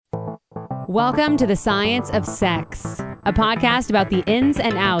Welcome to The Science of Sex, a podcast about the ins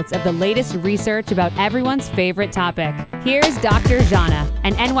and outs of the latest research about everyone's favorite topic. Here's Dr. Jana,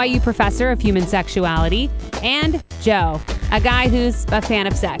 an NYU professor of human sexuality, and Joe, a guy who's a fan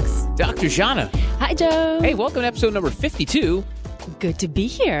of sex. Dr. Jana. Hi, Joe. Hey, welcome to episode number 52. Good to be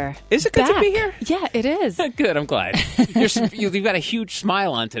here. Is it good to be here? Yeah, it is. Good, I'm glad. You've got a huge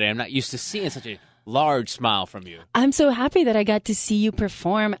smile on today. I'm not used to seeing such a large smile from you. I'm so happy that I got to see you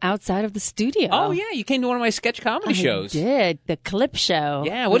perform outside of the studio. Oh, yeah, you came to one of my sketch comedy shows. I did, the clip show.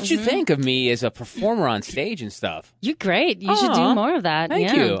 Yeah, what did you think of me as a performer on stage and stuff? You're great. You should do more of that.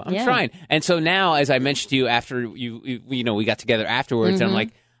 Thank you. I'm trying. And so now, as I mentioned to you after we got together afterwards, and I'm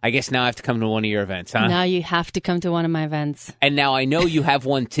like, I guess now I have to come to one of your events, huh? Now you have to come to one of my events. And now I know you have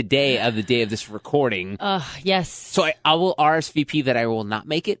one today of the day of this recording. Yes. So I will RSVP that I will not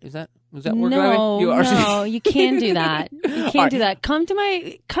make it. Is that working? No, you can't do that. You can't do that. Come to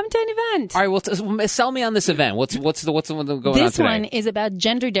an event. All right, well, sell me on this event. What's the one going on today? This one is about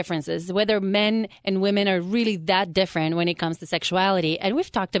gender differences, whether men and women are really that different when it comes to sexuality. And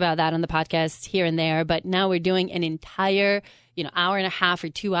we've talked about that on the podcast here and there, but now we're doing an entire hour and a half or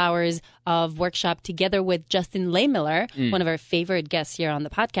 2 hours of workshop together with Justin Lehmiller, one of our favorite guests here on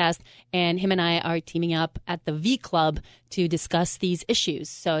the podcast. And him and I are teaming up at the V Club to discuss these issues.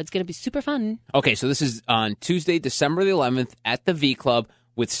 So it's going to be super fun. Okay, so this is on Tuesday, December the 11th at the V Club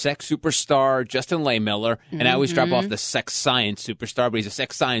with sex superstar Justin Lehmiller. And I always drop off the sex science superstar, but he's a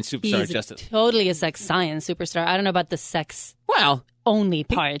sex science superstar, Justin. Totally a sex science superstar. I don't know about the sex. Well, only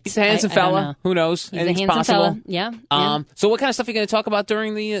part. He's a handsome fella. Who knows? He's a handsome fella. Yeah. So what kind of stuff are you going to talk about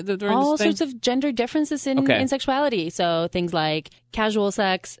during all this thing? Sorts of gender differences in sexuality. So things like casual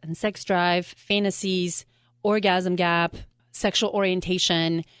sex and sex drive, fantasies, orgasm gap, sexual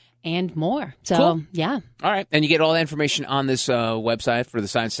orientation, and more. So, cool. Yeah. All right. And you get all that information on this website for the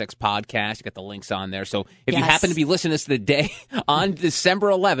Science Sex Podcast. You got the links on there. So if you happen to be listening to this today on December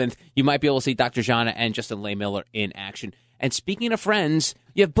 11th, you might be able to see Dr. Jana and Justin Lehmiller in action. And speaking of friends,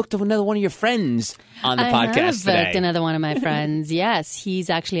 you have booked another one of your friends on the podcast today. I have booked another one of my friends. Yes,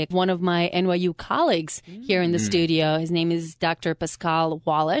 he's actually one of my NYU colleagues here in the studio. His name is Dr. Pascal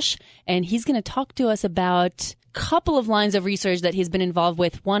Wallish, and he's going to talk to us about a couple of lines of research that he's been involved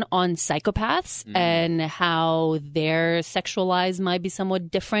with, one on psychopaths and how their sexual lives might be somewhat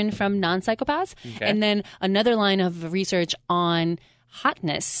different from non-psychopaths, and then another line of research on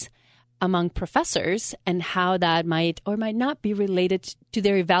hotness among professors and how that might or might not be related to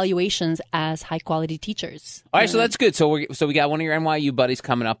their evaluations as high-quality teachers. All right, so that's good. So we got one of your NYU buddies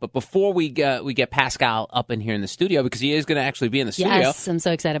coming up. But before we get Pascal up in here in the studio, because he is going to actually be in the studio. Yes, I'm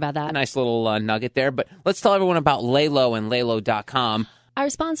so excited about that. A nice little nugget there. But let's tell everyone about Lelo and Lelo.com. Our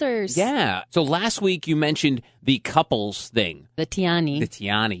sponsors. Yeah. So last week you mentioned the couples thing. The Tiani. The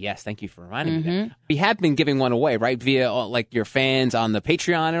Tiani, yes. Thank you for reminding me that. We have been giving one away, right? Via like your fans on the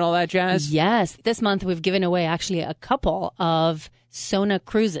Patreon and all that jazz? Yes. This month we've given away actually a couple of Sona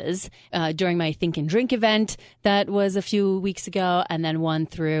cruises during my Think and Drink event that was a few weeks ago, and then one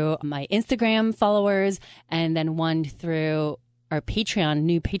through my Instagram followers, and then one through our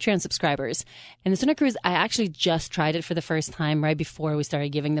new Patreon subscribers. And the Sona Cruise, I actually just tried it for the first time right before we started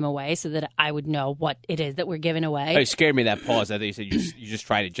giving them away so that I would know what it is that we're giving away. Oh, it scared me, that pause. I thought you said you just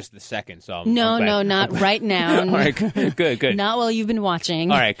tried it just the second. So No, not right now. All right, good. Not while you've been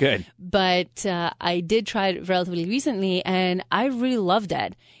watching. All right, good. But I did try it relatively recently, and I really loved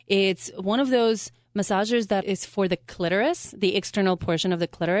it. It's one of those massagers that is for the clitoris, the external portion of the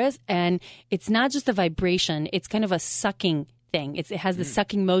clitoris, and it's not just a vibration, it's kind of a sucking thing. It has the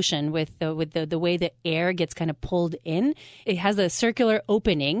sucking motion with the way the air gets kind of pulled in. It has a circular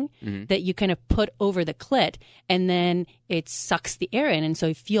opening that you kind of put over the clit, and then it sucks the air in, and so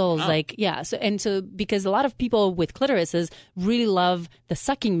it feels like So because a lot of people with clitorises really love the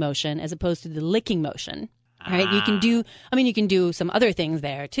sucking motion as opposed to the licking motion. Right. You can do some other things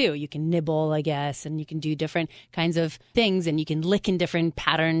there too. You can nibble, I guess, and you can do different kinds of things, and you can lick in different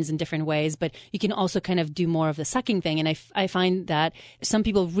patterns and different ways, but you can also kind of do more of the sucking thing. And I find that some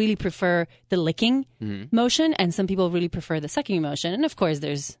people really prefer the licking motion, and some people really prefer the sucking motion. And of course,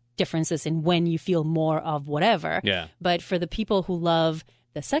 there's differences in when you feel more of whatever. Yeah. But for the people who love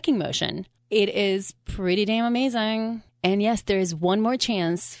the sucking motion, it is pretty damn amazing. And yes, there is one more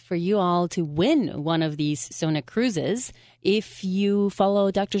chance for you all to win one of these Sona cruises if you follow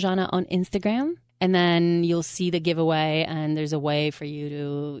Dr. Jana on Instagram. And then you'll see the giveaway, and there's a way for you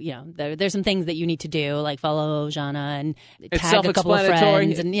to, there's some things that you need to do, like follow Jana and tag a couple of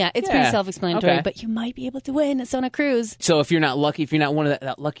friends. And pretty self-explanatory, but you might be able to win a Sona cruise. So if you're not lucky, if you're not one of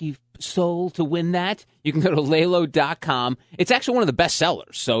that lucky soul to win that, you can go to Lelo.com. It's actually one of the best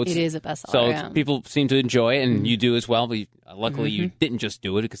sellers. So it is a bestseller. So people seem to enjoy it, and you do as well. But luckily, you didn't just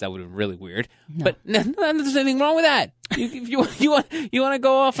do it because that would have been really weird. No. But there's anything wrong with that. If you want to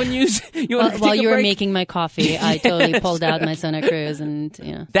go off and use. While you were making my coffee, I totally pulled out my Santa Cruz, and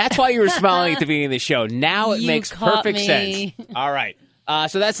That's why you were smiling at the beginning of the show. Now it makes perfect sense. All right.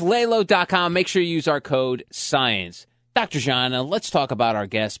 So that's Lelo.com. Make sure you use our code SCIENCE. Dr. Jana, let's talk about our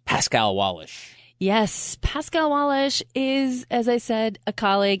guest, Pascal Wallisch. Yes, Pascal Wallisch is, as I said, a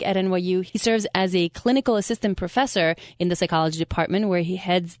colleague at NYU. He serves as a clinical assistant professor in the psychology department where he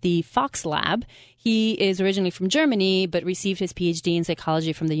heads the Fox Lab. He is originally from Germany, but received his PhD in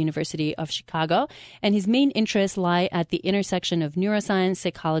psychology from the University of Chicago. And his main interests lie at the intersection of neuroscience,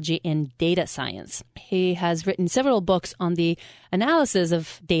 psychology, and data science. He has written several books on the analysis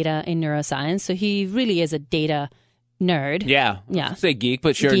of data in neuroscience. So he really is a data nerd. Yeah. Say geek,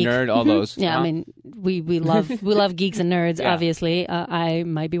 but sure, geek. Nerd, all those. Yeah, I mean, we love geeks and nerds, obviously. I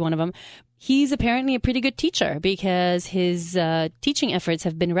might be one of them. He's apparently a pretty good teacher because his teaching efforts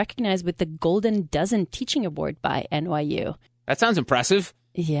have been recognized with the Golden Dozen Teaching Award by NYU. That sounds impressive.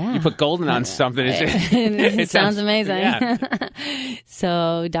 Yeah. You put golden on something. It sounds amazing. Yeah.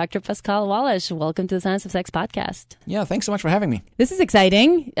 So, Dr. Pascal Wallisch, welcome to the Science of Sex podcast. Yeah, thanks so much for having me. This is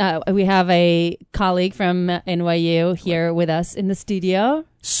exciting. We have a colleague from NYU here with us in the studio.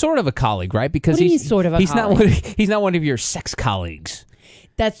 Sort of a colleague, right? Because he's sort of a colleague. He's not one of your sex colleagues.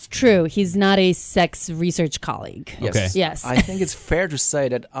 That's true. He's not a sex research colleague. Yes. Okay. Yes. I think it's fair to say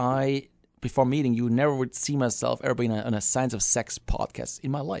that before meeting you, never would see myself ever being on a Science of Sex podcast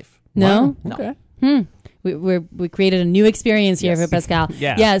in my life. No? Wow. Okay. No. We created a new experience here for Pascal.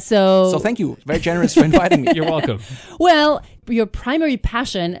 Yeah. So thank you. Very generous for inviting me. You're welcome. Well, your primary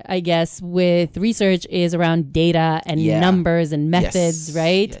passion, I guess, with research is around data and numbers and methods,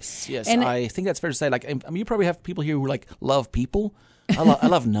 right? Yes. And I think that's fair to say. Like, I mean, you probably have people here who love people. I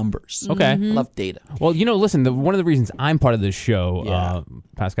love numbers. Okay. I love data. Well, listen, one of the reasons I'm part of this show,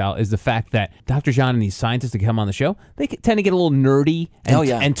 Pascal, is the fact that Dr. John and these scientists that come on the show, they tend to get a little nerdy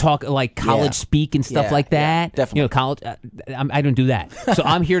and talk like college speak and stuff like that. Definitely. College, I don't do that. So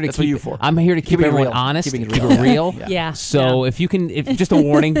I'm here to That's what you're for. I'm here to keep everyone honest, keep it real. Yeah. So if just a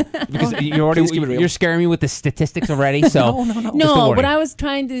warning, because you're scaring me with the statistics already. So No, what I was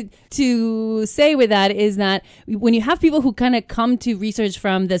trying to say with that is that when you have people who kind of come to research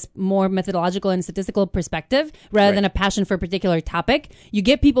from this more methodological and statistical perspective rather than a passion for a particular topic, you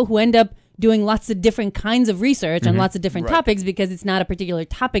get people who end up doing lots of different kinds of research on lots of different topics because it's not a particular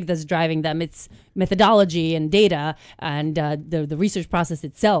topic that's driving them. It's methodology and data and the research process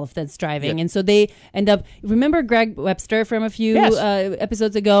itself that's driving. And so they end up, remember Greg Webster from a few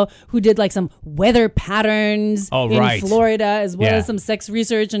episodes ago who did like some weather patterns in Florida as well as some sex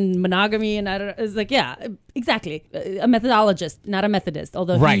research and monogamy. And I don't know, it's like, exactly. A methodologist, not a Methodist,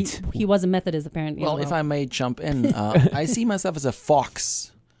 although he was a Methodist apparently. Well, if I may jump in, I see myself as a fox.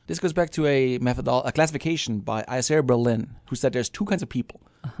 This goes back to a classification by Isaiah Berlin, who said there's two kinds of people,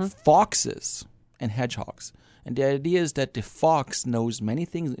 foxes and hedgehogs. And the idea is that the fox knows many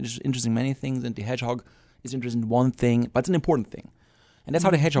things, interested in many things, and the hedgehog is interested in one thing, but it's an important thing. And that's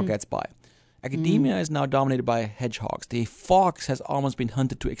how the hedgehog gets by. Academia is now dominated by hedgehogs. The fox has almost been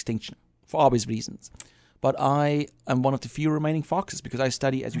hunted to extinction for obvious reasons. But I am one of the few remaining foxes because I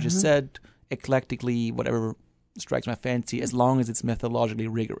study, as you just said, eclectically, whatever strikes my fancy, as long as it's methodologically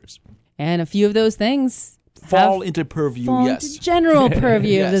rigorous. And a few of those things fall into purview, into general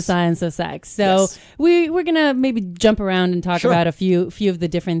purview of the science of sex. So we're going to maybe jump around and talk about a few of the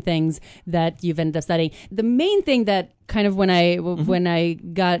different things that you've ended up studying. The main thing that kind of when I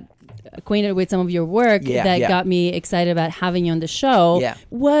got acquainted with some of your work got me excited about having you on the show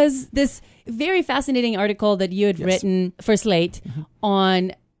was this very fascinating article that you had written for Slate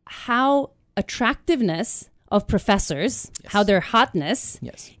on how attractiveness of professors, how their hotness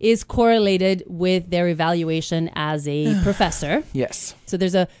is correlated with their evaluation as a professor. Yes. So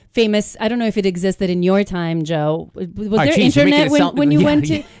there's a famous, I don't know if it existed in your time, Joe. Was there internet when you went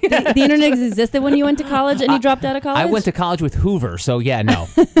to, the internet existed when you went to college and you dropped out of college? I went to college with Hoover, so no.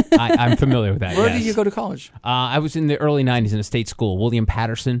 I'm familiar with that. Where did you go to college? I was in the early 90s in a state school, William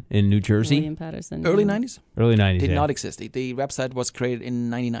Patterson in New Jersey. William Patterson. Early 90s? Early 90s, Did not exist. The website was created in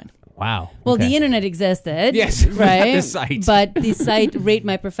 99. Wow. Well, the internet existed. Yes. Right? The site. But the site Rate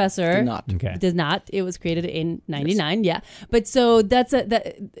My Professor did not. Okay. Does not. It was created in 99. Yes. But so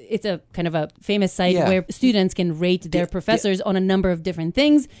it's a kind of a famous site where students can rate their professors on a number of different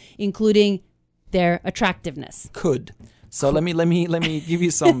things, including their attractiveness. So let me give you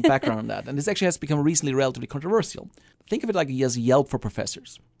some background on that. And this actually has become recently relatively controversial. Think of it like as Yelp for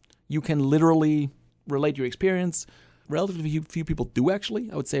professors. You can literally relate your experience. Relatively few people do,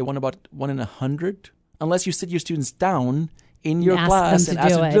 actually. I would say one in 100. Unless you sit your students down in your class and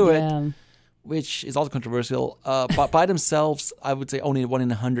ask them to do it, which is also controversial. But by themselves, I would say only 1 in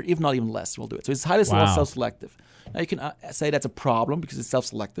 100, if not even less, will do it. So it's highly self-selective. Now, you can say that's a problem because it's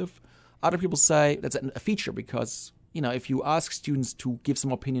self-selective. Other people say that's a feature because, if you ask students to give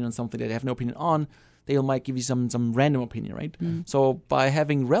some opinion on something that they have no opinion on, they might give you some random opinion, right? So by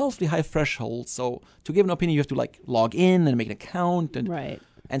having relatively high thresholds, so to give an opinion, you have to log in and make an account and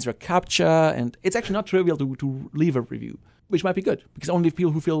answer a CAPTCHA, and it's actually not trivial to leave a review, which might be good because only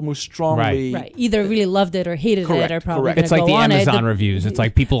people who feel most strongly either really loved it or hated it are probably it's like the Amazon reviews. It's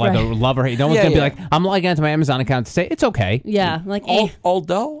like people either love or hate. No one's gonna be like, I'm logging onto my Amazon account to say it's okay.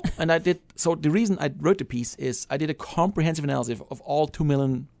 Although, and I did. So the reason I wrote the piece is I did a comprehensive analysis of all 2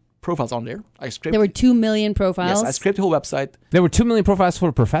 million profiles on there. There were 2 million profiles? Yes, I scraped the whole website. There were 2 million profiles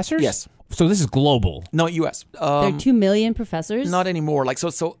for professors? Yes. So this is global? No, U.S. There are 2 million professors? Not anymore.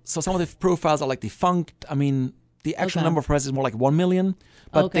 So some of the profiles are defunct. I mean, the actual number of professors is more like 1 million.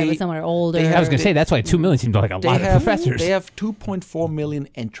 But but some are older. I was going to say, that's why 2 million seems like a lot of professors. They have 2.4 million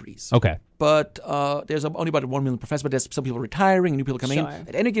entries. Okay. But there's only about 1 million professors, but there's some people retiring and new people coming in.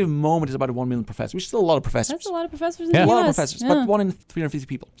 At any given moment, there's about 1 million professors, which is still a lot of professors. That's a lot of professors in the US. A lot of US. professors, but 1 in 350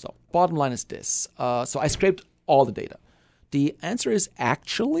 people. So bottom line is this. So I scraped all the data. The answer is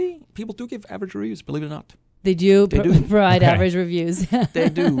actually, people do give average reviews, believe it or not. They do provide average reviews. They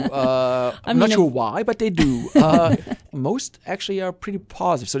do. I'm not sure why, but they do. Most actually are pretty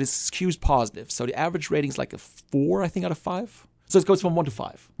positive, so this skews positive. So the average rating is like a 4, I think, out of 5. So it goes from 1 to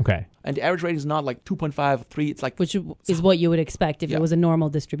 5. Okay. And the average rating is not like 2.5 or 3. It's like... Which is what you would expect if it was a normal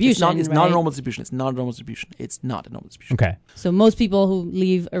distribution. It's not a normal distribution. It's not a normal distribution. It's not a normal distribution. Okay. So most people who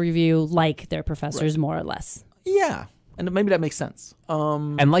leave a review like their professors more or less. Yeah. And maybe that makes sense.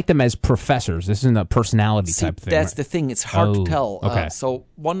 And like them as professors. This isn't a personality type thing. That's the thing. It's hard to tell. Okay. So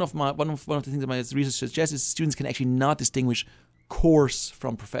one of the things that my research suggests is students can actually not distinguish course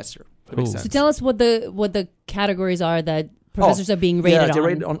from professor. That makes sense. So tell us what the categories are that professors are being rated on. They're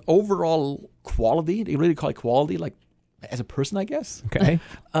rated on overall quality. They really call it quality, like as a person, I guess. Okay.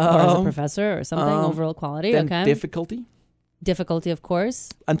 Or as a professor or something, overall quality. Then okay. difficulty. Difficulty, of course.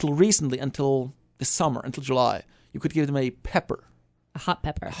 Until recently, until the summer, until July, you could give them a pepper. A hot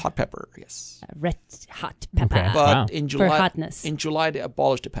pepper. A hot pepper, yes. A red hot pepper. Okay. But in July, for hotness. In July, they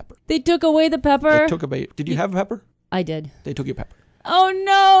abolished the pepper. They took away the pepper? They took away. Did you have a pepper? I did. They took your pepper. Oh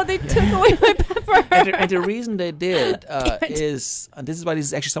no, they took away my pepper. And the reason they did is, and this is why this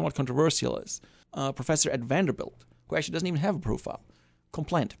is actually somewhat controversial, is a professor at Vanderbilt, who actually doesn't even have a profile,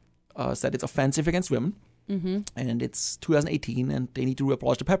 complained, said it's offensive against women, and it's 2018, and they need to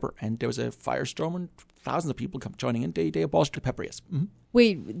abolish the pepper. And there was a firestorm, and thousands of people come joining in. They abolished the pepper, yes. Mm-hmm.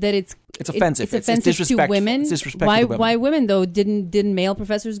 Wait, that it's offensive. It's offensive to women? It's disrespectful to women. Why women, though? Didn't male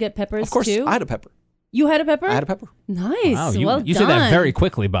professors get peppers, of course, too? I had a pepper. You had a pepper? I had a pepper. Nice. Wow, done. you said that very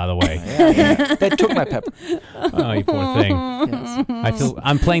quickly, by the way. Yeah. They took my pepper. Oh, you poor thing. Yes.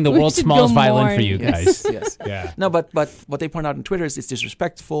 I'm playing the world's smallest violin for you guys. Yes. Yeah. No, but what they point out on Twitter is it's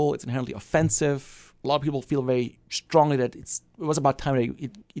disrespectful. It's inherently offensive. A lot of people feel very strongly that it was about time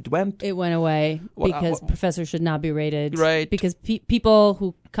that it went. It went away because professors should not be rated. Right. Because people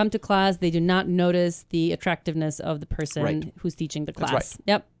who come to class, they do not notice the attractiveness of the person who's teaching the class. That's right.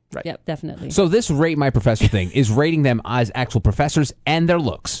 Yep. Right. Yep, definitely. So this rate my professor thing is rating them as actual professors and their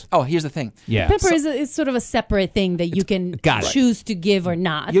looks. Oh, here's the thing. Yeah. Pepper is sort of a separate thing that you can choose to give or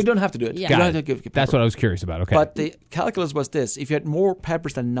not. You don't have to do it. Yeah. You don't have to give pepper. That's what I was curious about. Okay. But the calculus was this. If you had more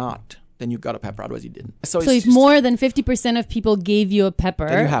peppers than not, then you got a pepper. Otherwise, you didn't. So if more than 50% of people gave you a pepper,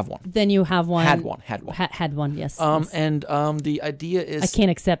 then you have one. Then you have one. Had one. Had one, yes. Yes. And the idea is... I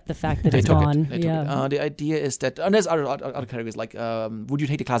can't accept the fact that it's gone. They took it. The idea is that... And there's other categories like, would you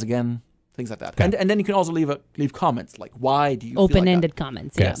take the class again? Things like that. Okay. And then you can also leave comments like, why do you open-ended feel like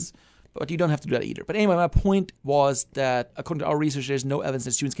comments, yes. But you don't have to do that either. But anyway, my point was that according to our research, there's no evidence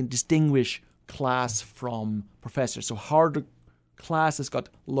that students can distinguish class from professors. So harder classes got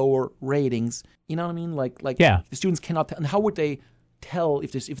lower ratings. You know what I mean? Like the students cannot tell. And how would they tell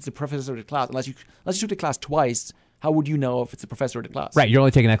if it's a professor or the class? Unless you took the class twice, how would you know if it's a professor or the class? Right, you're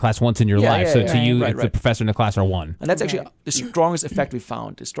only taking that class once in your life. So to you, it's the professor and the class are one. And that's actually the strongest effect we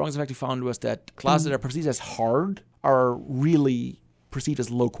found. The strongest effect we found was that classes that are perceived as hard are really perceived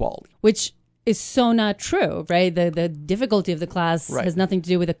as low quality. Which is so not true, right? The difficulty of the class has nothing to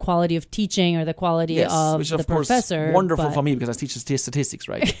do with the quality of teaching or the quality of which, of the course, professor. Wonderful for me because I teach statistics,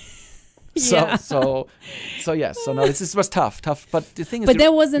 right? yes. So no, this was tough. But the thing is,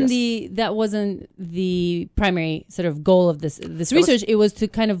 that wasn't the primary sort of goal of this research. It was to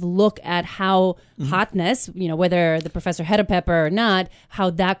kind of look at how hotness, whether the professor had a pepper or not, how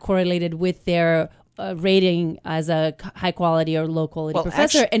that correlated with their rating as a high quality or low quality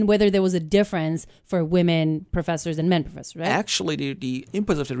professor, and whether there was a difference for women professors and men professors, right? Actually, the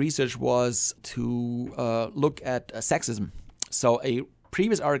impetus of the research was to look at sexism. So a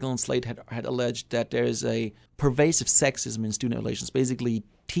previous article in Slate had alleged that there is a pervasive sexism in student relations. Basically,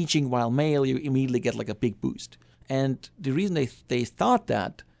 teaching while male, you immediately get like a big boost. And the reason they thought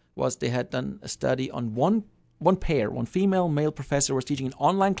that was they had done a study on one female male professor was teaching an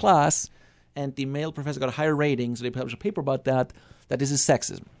online class, and the male professor got a higher rating, so they published a paper about that this is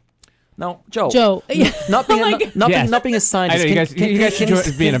sexism. Now, Joe, not being a scientist, I know, you guys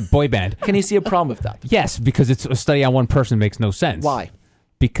should be in a boy band. Can you see a problem with that? Yes, because it's a study on one person makes no sense. Why?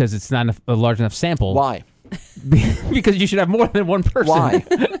 Because it's not a large enough sample. Why? Because you should have more than one person. Why?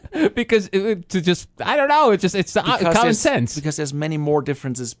 Because I don't know. It's common sense. Because there's many more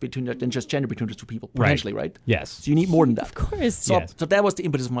differences than just gender between the two people, potentially, right? Yes. So you need more than that. Of course. So that was the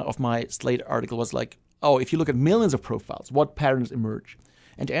impetus of my Slate article, was like, if you look at millions of profiles, what patterns emerge?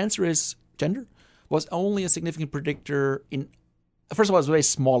 And the answer is gender was only a significant predictor in. First of all, it's a very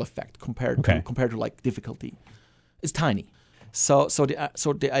small effect compared to like difficulty. It's tiny. So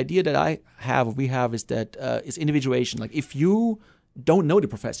the idea that we have is that is individuation. Like if you don't know the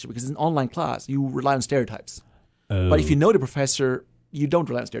professor because it's an online class, you rely on stereotypes. But if you know the professor, you don't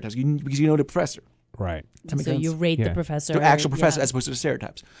rely on stereotypes because you know the professor. Right. So you rate the professor. The actual professor as opposed to the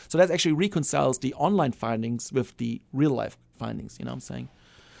stereotypes. So that actually reconciles the online findings with the real life findings. You know what I'm saying?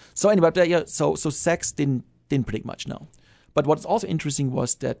 So anyway, so sex didn't predict much, no. But what's also interesting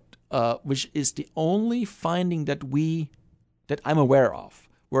was that, which is the only finding that I'm aware of,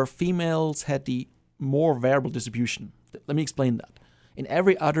 where females had the more variable distribution. Let me explain that. In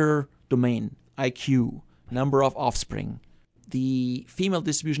every other domain, IQ, number of offspring, the female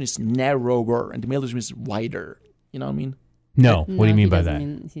distribution is narrower and the male distribution is wider. You know what I mean? No. What do you mean by that?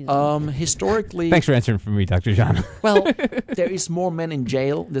 Historically... Thanks for answering for me, Dr. John. Well, there is more men in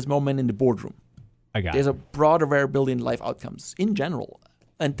jail. There's more men in the boardroom. There's a broader variability in life outcomes in general.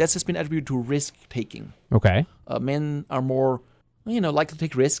 And that's just been attributed to risk-taking. Okay. Men are more... likely to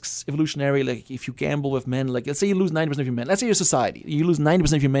take risks, evolutionary. Like if you gamble with men, like let's say you lose 90% of your men. Let's say your society, you lose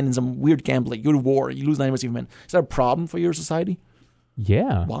 90% of your men in some weird gamble, like you go to war, you lose 90% of your men. Is that a problem for your society?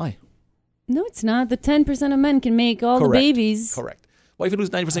 Yeah. Why? No, it's not. The 10% of men can make all the babies. Correct. Well, if you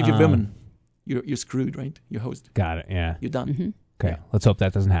lose 90% of your women, you're screwed, right? You're host. Got it. Yeah. You're done. Mm-hmm. Okay. Let's hope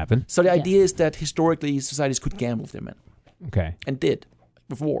that doesn't happen. So the idea is that historically societies could gamble with their men. Okay. And did.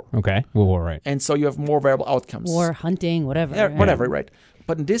 With war. Okay. War, right. And so you have more variable outcomes. War, hunting, whatever. Yeah, whatever, right.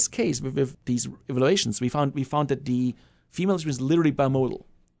 But in this case, with these evaluations, we found that the female distribution is literally bimodal.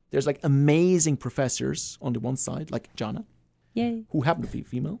 There's like amazing professors on the one side, like Jana, who happen to be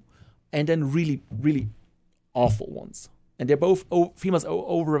female, and then really, really awful ones. And they're both females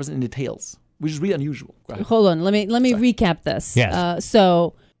overrepresented in the tails, which is really unusual. Hold on, let me recap this. Yes.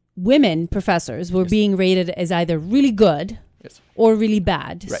 So women professors were being rated as either really good or really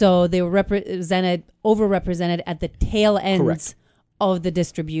bad. Right. So they were overrepresented at the tail ends of the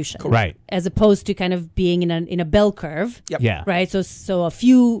distribution. Right. As opposed to kind of being in a bell curve. Yep. Yeah. Right. So a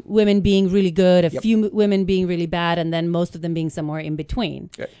few women being really good, a few women being really bad, and then most of them being somewhere in between.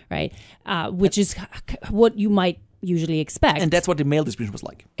 Right. Which is what you might usually expect. And that's what the male distribution was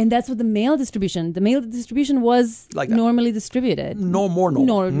like. And that's what the male distribution was like normally distributed. No, more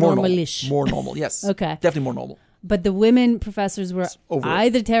normal. Normalish. More normal, yes. Okay. Definitely more normal. But the women professors were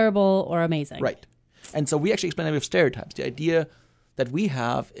either terrible or amazing. Right. And so we actually explain that with stereotypes. The idea that we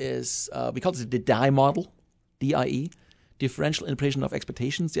have is, we call this the DIE model, D-I-E, differential interpretation of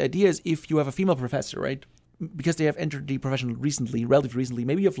expectations. The idea is if you have a female professor, right, because they have entered the profession relatively recently,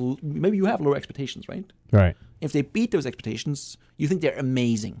 maybe you have lower expectations, right? Right. If they beat those expectations, you think they're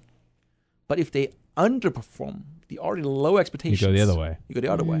amazing. But if they underperform the already low expectations, you go the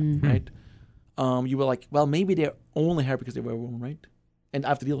other way. Right? You were like, well, maybe they're only here because they were a woman, right? And I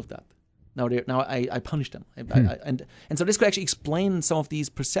have to deal with that. Now I punish them. And so this could actually explain some of these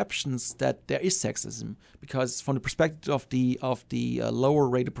perceptions that there is sexism, because from the perspective of the lower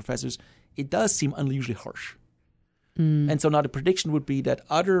rated professors, it does seem unusually harsh. And so now the prediction would be that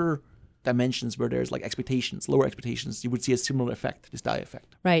other dimensions where there's like expectations, lower expectations, you would see a similar effect, this DIE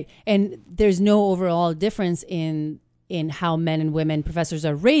effect. Right. And there's no overall difference in how men and women professors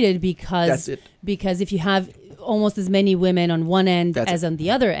are rated because if you have almost as many women on one end That's as it. on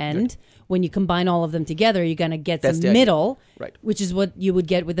the other end. Good. When you combine all of them together, you're going to get That's some the idea. middle, Right. which is what you would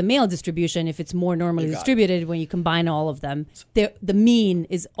get with the male distribution if it's more normally You got it. distributed. When you combine all of them, the mean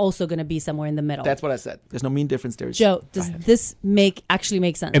is also going to be somewhere in the middle. That's what I said. There's no mean difference. There's Joe, does this actually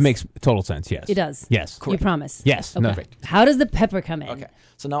make sense? It makes total sense. Yes, It does. Yes, You promise? Yes. Okay. No. Correct. How does the pepper come in? Okay.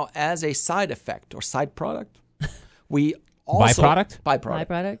 So now, as a side effect or side product, we also Byproduct?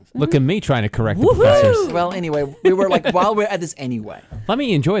 Byproduct. Look at me trying to correct the Woohoo! professors. Well, anyway, we were like, while we're at this anyway. Let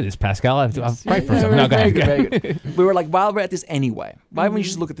me enjoy this, Pascal. I'll fight for something. No, go very ahead. good, very good. We were like, while we're at this anyway, why don't we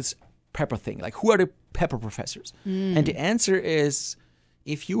just look at this pepper thing? Like, who are the pepper professors? And the answer is,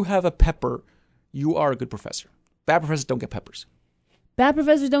 if you have a pepper, you are a good professor. Bad professors don't get peppers. Bad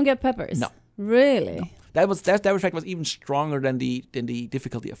professors don't get peppers. No. Really? No. That effect was even stronger than the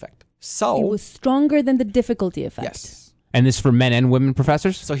difficulty effect. So It was stronger than the difficulty effect. yes. And this for men and women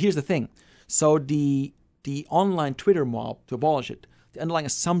professors? So here's the thing. So the online Twitter mob, to abolish it, the underlying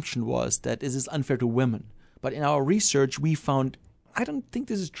assumption was that this is unfair to women. But in our research, we found, I don't think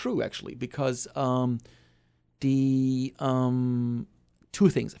this is true, actually, because two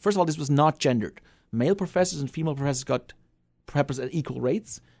things. First of all, this was not gendered. Male professors and female professors got peppers at equal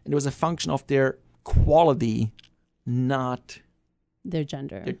rates, and it was a function of their quality, not Their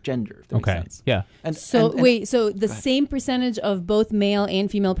gender. their gender, if that makes Okay. sense. Yeah. And, So and- wait, so the Go ahead. same percentage of both male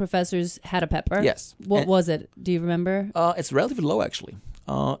and female professors had a pepper? Yes. What And- was it? Do you remember? It's relatively low, actually.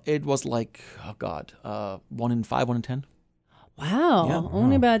 It was like, 1 in 5, 1 in 10. Wow. Yeah.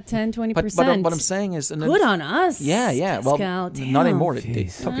 Only about 10, 20%. But what I'm saying is, and then- Good on us. yeah, Pascal, well, damn. not anymore. They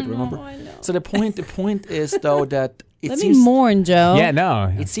Jeez. took it. Remember? I know. So the point is though that it Let seems me mourn, Joe. Yeah,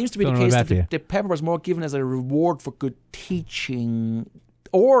 no. it seems to be the Feeling case bad that for you. the pepper was more given as a reward for good teaching,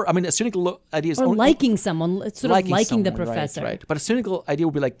 or I mean, a cynical idea is Or only- liking someone, it's sort of liking the someone, professor. right? But a cynical idea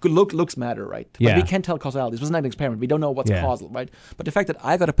would be like, good looks matter, right? Yeah. But we can't tell causality. This was not an experiment. We don't know what's Yeah. causal, right? But the fact that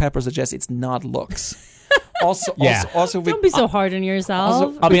I got a pepper suggests it's not looks. Also, Yeah. also, we, Don't be so hard on yourself.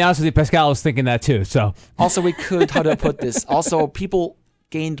 also- I'll be honest with you, Pascal was thinking that too. So Also, we could, how do I put this? Also, people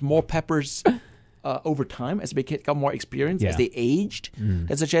gained more peppers over time as they got more experience, as Yeah. they aged.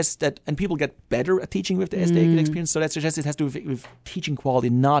 That suggests that, and people get better at teaching as they get experience. So that suggests it has to do with teaching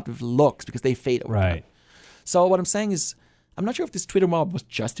quality, not with looks, because they fade over time. right. So what I'm saying is, I'm not sure if this Twitter mob was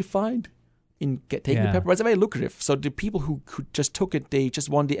justified in taking the Yeah. pepper, but it's very lucrative. So the people who just took it, they just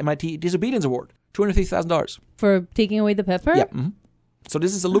won the MIT Disobedience Award, $250,000. For taking away the pepper? Yeah. So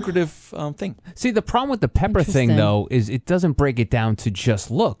this is a lucrative thing. See, the problem with the pepper thing, Interesting. though, is it doesn't break it down to just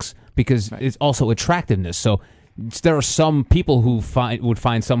looks because it's also attractiveness. So there are some people who would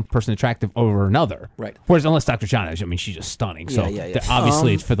find some person attractive over another. Right. Whereas unless Dr. John is, I mean, she's just stunning. So Yeah.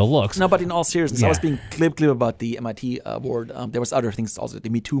 obviously it's for the looks. No, but in all seriousness, I was Yeah. being glib about the MIT award. There was other things also, the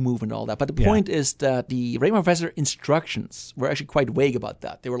Me Too movement and all that. But the Yeah. point is that the Raymond Professor instructions were actually quite vague about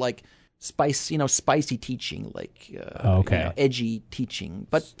that. They were like spicy teaching, like Okay. edgy teaching.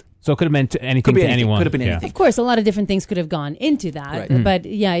 But So it could have meant anything Could be to anything. anyone. Could have been Yeah. anything. Of course, a lot of different things could have gone into that. Right. But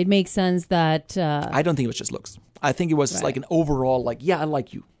yeah, it makes sense that I don't think it was just looks. I think it was like an overall, like, yeah, I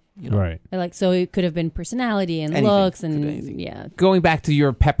like you. You know? Right. so it could have been personality and Anything. looks Could be and anything. yeah. Going back to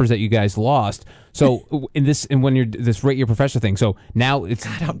your peppers that you guys lost. So when you're this rate your professor thing. So now it's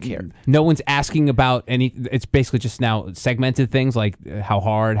I don't care. No one's asking about any. It's basically just now segmented things like how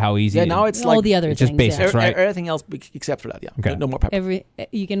hard, how easy. Yeah, now it's All like the other it's just things. basics, yeah. right? everything else except for that. Yeah, Okay. no more pepper.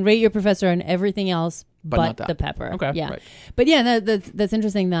 You can rate your professor on everything else But but, not that. the pepper. Okay. Yeah. Right. But yeah, that's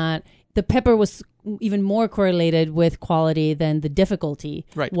interesting that the pepper was even more correlated with quality than the difficulty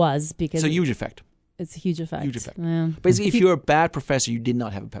Right. was because It's a huge effect. it's a huge effect. Huge effect. Yeah. Basically, if you're a bad professor, you did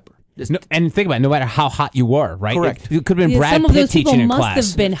not have a pepper. No, and think about it. No matter how hot you were, right? Correct. It could have been Yeah, Brad some of Pitt those people teaching in must class.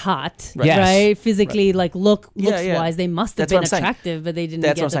 have been hot, Right. Yes. right? Physically, like looks Yeah. wise, they must have That's what been I'm saying. attractive, but they didn't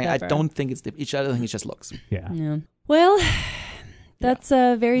That's get what I'm the saying. pepper. I don't think it's each other. I think it's just looks. Yeah. Yeah. Well, that's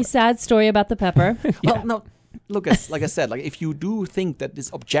a very sad story about the pepper. Well, no. Look, like I said, like if you do think that this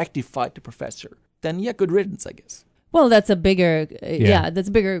objectified the professor, then yeah, good riddance, I guess. Well, that's a bigger, Yeah. that's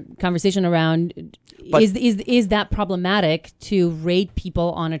a bigger conversation around. But- Is that problematic to rate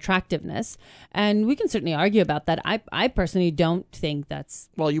people on attractiveness? And we can certainly argue about that. I personally don't think that's.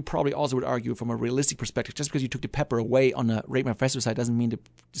 Well, you probably also would argue from a realistic perspective, just because you took the pepper away on a rate my professor side doesn't mean the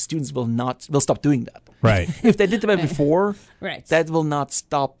students will stop doing that. Right. If they did that before, Right. that will not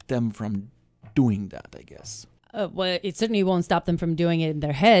stop them from doing that, I guess. Well, it certainly won't stop them from doing it in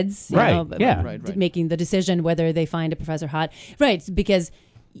their heads. Right, yeah. Right. Making the decision whether they find a professor hot. Right. Because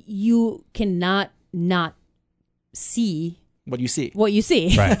you cannot not see What you see. what you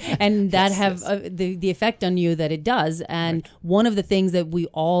see Right. and that Yes, have yes. the effect on you that it does. And one of the things that we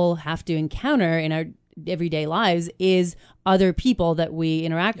all have to encounter in our everyday lives is other people that we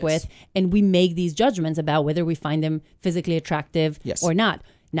interact with, and we make these judgments about whether we find them physically attractive or not.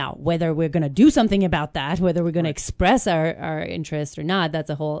 Now, whether we're going to do something about that, whether we're going to express our interest or not, that's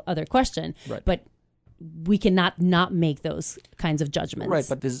a whole other question. Right. But we cannot not make those kinds of judgments. Right,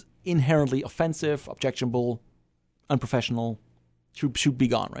 but this is inherently offensive, objectionable, unprofessional, should be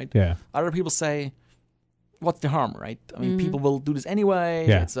gone, right? Yeah. Other people say, what's the harm, right? I mean, people will do this anyway.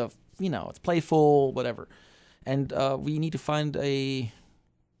 Yeah. It's it's playful, whatever. And we need to find a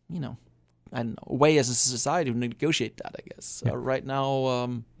way as a society to negotiate that, I guess. Right now...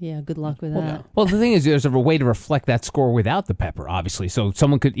 good luck with that. Well, the thing is, there's a way to reflect that score without the pepper, obviously. So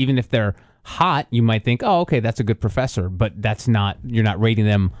someone could, even if they're hot, you might think, oh, okay, that's a good professor, but you're not rating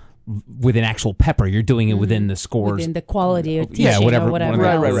them with an actual pepper. You're doing it within the scores. Within the quality of teaching whatever. or whatever.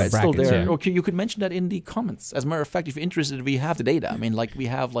 Right. Brackets, Still there. yeah. Okay, you could mention that in the comments. As a matter of fact, if you're interested, we have the data. I mean, we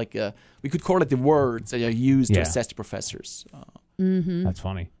have we could correlate the words that are used to assess the professors. That's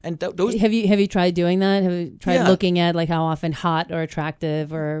funny. And those have you tried doing that? Have you tried looking at how often hot or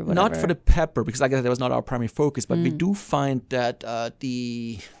attractive or whatever? Not for the pepper, because I guess that was not our primary focus, but we do find that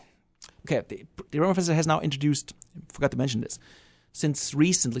the Roman professor has now introduced, I forgot to mention this, since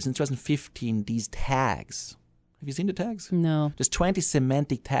 2015, these tags. Have you seen the tags? No. There's 20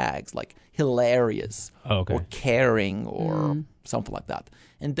 semantic tags like hilarious or caring or something like that.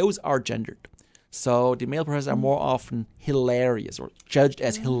 And those are gendered. So the male professors are more often hilarious or judged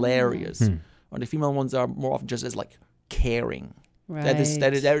as hilarious. Or the female ones are more often judged as caring. Right.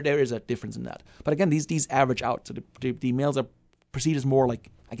 There is a difference in that. But again, these average out. So the males are perceived as more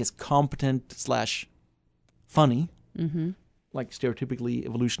competent / funny. Stereotypically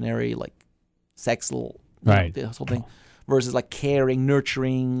evolutionary, sexual, this whole thing, versus caring,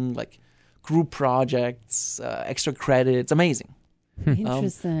 nurturing, group projects, extra credits. Amazing.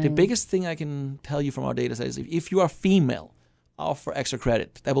 Interesting. The biggest thing I can tell you from our data set is if you are female, offer extra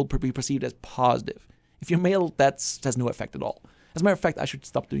credit. That will be perceived as positive. If you're male, that has no effect at all. As a matter of fact, I should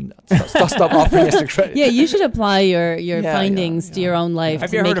stop doing that. Stop offering extra credit. Yeah, you should apply your findings to your own life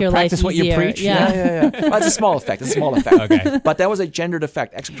to make your life easier. What you preach? Yeah. Well, it's a small effect. Okay. But that was a gendered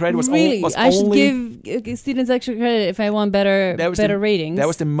effect. Extra credit was really? was I only... should give students extra credit if I want better ratings. That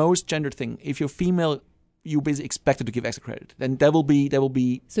was the most gendered thing. If you're female, you basically expected to give extra credit. Then that will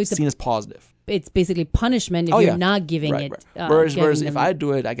be so seen as positive. It's basically punishment if you're not giving it. Right. Whereas if I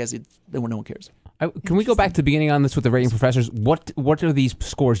do it, I guess no one cares. Can we go back to the beginning on this with the rating professors? What are these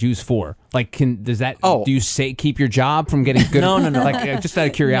scores used for? Do you say keep your job from getting good? No. Just out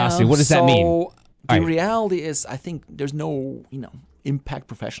of curiosity, what does that mean? So the reality is, I think there's no impact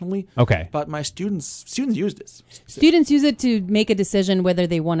professionally. Okay. But my students use this. Students use it to make a decision whether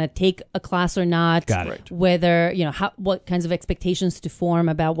they want to take a class or not. Got it. Whether, what kinds of expectations to form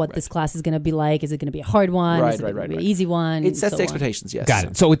about what this class is going to be like. Is it going to be a hard one? Is it going to be an easy one? It sets the expectations, yes. Got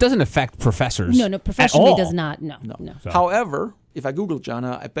it. So it doesn't affect professors. No, professionally does not. No. So. However, if I Google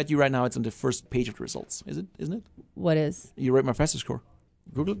Jana, I bet you right now it's on the first page of the results. Isn't it? What is? You rate my professor score.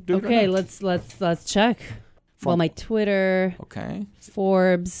 Google it. Okay, right let's check. My Twitter. Okay.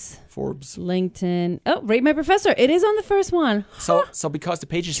 Forbes. Forbes. LinkedIn. Oh, Rate My Professor. It is on the first one. So because the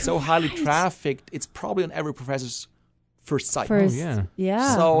page is so highly trafficked, it's probably on every professor's first site.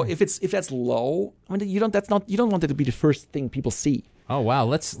 Yeah. So if that's low, I mean you don't want it to be the first thing people see. Oh wow,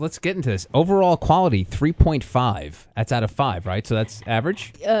 let's get into this. Overall quality 3.5. That's out of 5, right? So that's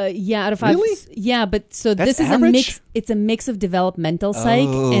average? Out of 5. Really? Yeah, but so that's this is average? a mix. It's a mix of developmental psych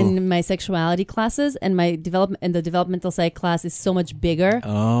and my sexuality classes, and the developmental psych class is so much bigger,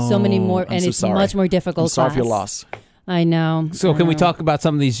 so many more, and it's much more difficult. I'm sorry class. for your loss. I know. So can we talk about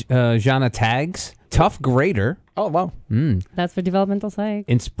some of these Jana tags? Tough grader. Oh wow. That's for developmental psych.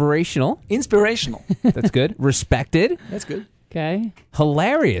 Inspirational. That's good. Respected. That's good. Okay.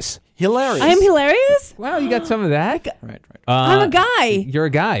 Hilarious. I am hilarious? Wow, you got some of that. Right. I'm a guy. You're a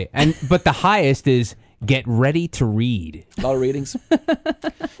guy. But the highest is get ready to read. A lot of ratings.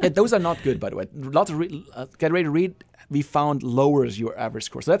 Those are not good, by the way. Get ready to read, we found lowers your average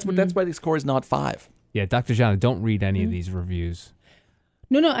score. So that's why the score is not 5. Yeah, Dr. Jana, don't read any of these reviews.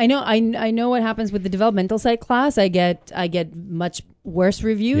 No, I know what happens with the developmental psych class. I get much worse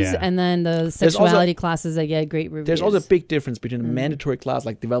reviews, and then the sexuality classes I get great reviews. There's also a big difference between a mandatory class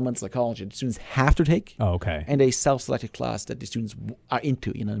like developmental psychology that students have to take, and a self-selected class that the students are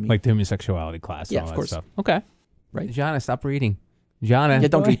into. You know what I mean? Like the human sexuality class. Yeah, all of that course. Stuff. Okay, right. Jana, stop reading. Jana. Yeah,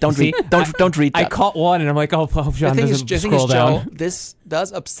 don't read. Don't read that. I caught one, and I'm like, oh, Jana doesn't scroll down. Joe, this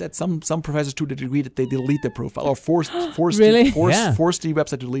does upset some professors to the degree that they delete their profile or force the website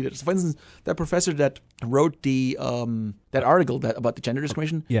to delete it. So, for instance, that professor that wrote the that article about the gender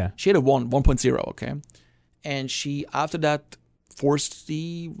discrimination, she had a 1.0, okay, and she after that forced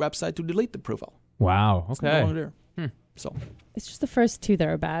the website to delete the profile. Wow. Okay. It's no longer there. So it's just the first two that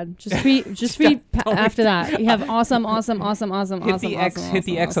are bad. Just read after that. You have awesome. Hit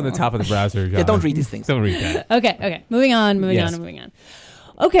the X on the top of the browser. John. Yeah, don't read these things. Don't read that. Okay. Moving on.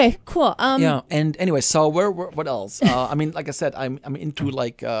 Okay, cool. Yeah, and anyway, so what else? I mean, like I said, I'm into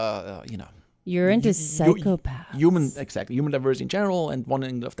like You're into psychopaths. Human diversity in general, and one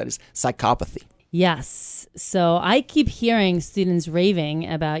end of that is psychopathy. Yes. So I keep hearing students raving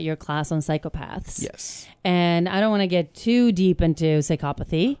about your class on psychopaths. Yes. And I don't want to get too deep into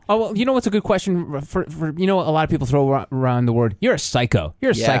psychopathy. Oh, well, you know what's a good question for a lot of people throw around the word, you're a psycho.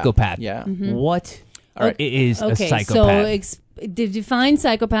 You're a psychopath. Yeah. Mm-hmm. What is a psychopath? Okay, so define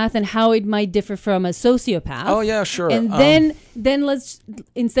psychopath and how it might differ from a sociopath. Oh, yeah, sure. And then let's,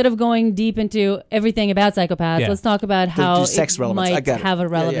 instead of going deep into everything about psychopaths, let's talk about how sex it might have a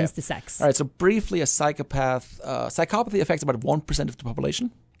relevance to sex. All right, so briefly, a psychopath, psychopathy affects about 1% of the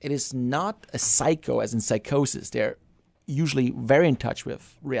population. It is not a psycho as in psychosis. They're usually very in touch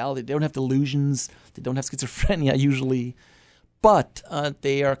with reality. They don't have delusions. They don't have schizophrenia usually. But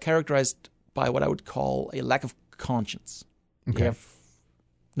they are characterized by what I would call a lack of conscience. Okay. They have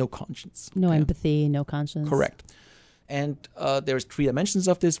no conscience. No empathy, no conscience. Correct. And there's 3 dimensions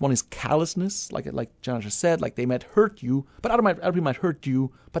of this. One is callousness, like John just said, like they might hurt you, but other people might hurt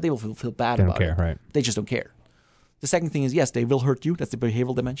you, but they will feel bad about it. They don't care, right? They just don't care. The second thing is, yes, they will hurt you. That's the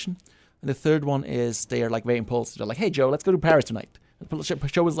behavioral dimension. And the third one is they are like very impulsive. They're like, hey, Joe, let's go to Paris tonight. And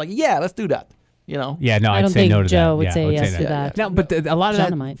Joe was like, yeah, let's do that. You know? Yeah, no, I don't I'd say think no to Joe that. would say yes to that. No, but a lot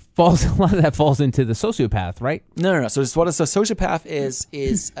of that falls into the sociopath, right? No. So what a sociopath is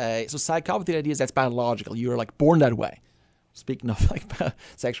so psychopathy idea is that's biological. You are like born that way. Speaking of like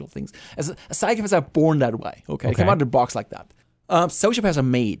sexual things, as psychopaths are born that way. Okay, come out of the box like that. Sociopaths are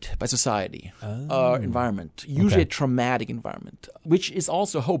made by society, environment, usually a traumatic environment, which is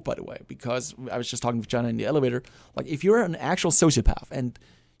also hope, by the way, because I was just talking with John in the elevator. Like, if you're an actual sociopath and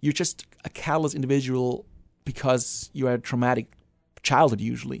you're just a callous individual because you had a traumatic childhood,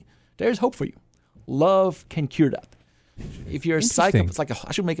 usually, there's hope for you. Love can cure that. If you're a psychopath, it's like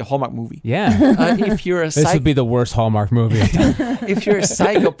I should make a Hallmark movie. Yeah. If you're a this would be the worst Hallmark movie. If you're a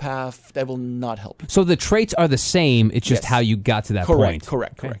psychopath, that will not help you. So the traits are the same. It's just how you got to that point.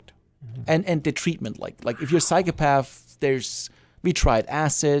 Correct. And the treatment, like if you're a psychopath, we tried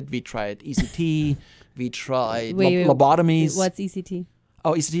acid, we tried ECT, we tried lobotomies. What's ECT?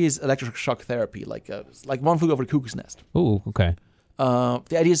 Oh, ECT is electric shock therapy, like One Flew Over the Cuckoo's Nest. Ooh, okay.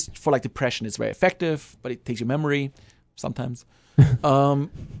 The idea is for like depression, it's very effective, but it takes your memory sometimes.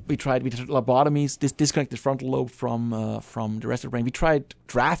 We tried lobotomies, disconnect the frontal lobe from the rest of the brain. We tried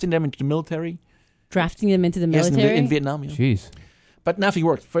drafting them into the military. Drafting them into the military? Yes, in Vietnam. Yeah. Jeez. But nothing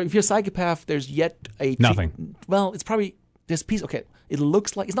worked. If you're a psychopath, there's yet a... Nothing. Well, it's probably... This piece... Okay, it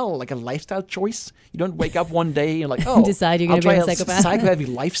looks like... It's not like a lifestyle choice. You don't wake up one day and you're like, oh... decide you're going to be a psychopath. Psychopathic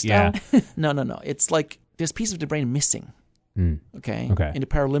lifestyle. Yeah. No. It's like there's pieces of the brain missing. Okay? In the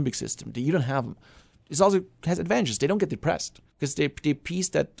Paralympic system. You don't have them. It also has advantages. They don't get depressed because the piece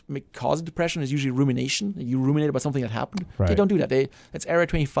that causes depression is usually rumination. You ruminate about something that happened. Right. They don't do that. That's area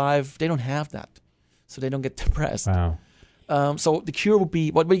 25. They don't have that, so they don't get depressed. Wow. So the cure would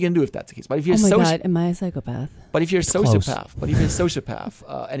be what are you gonna do if that's the case? But if you're God, am I a psychopath? But if you're a sociopath,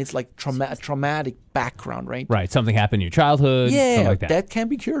 and it's like traumatic background, right? Right. Something happened in your childhood. Yeah, something like that can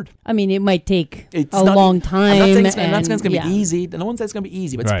be cured. I mean, it might take a long time. I'm not saying it's going to be easy. No one says it's going to be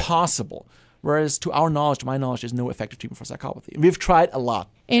easy, but it's possible. Whereas to my knowledge, there's no effective treatment for psychopathy. We've tried a lot.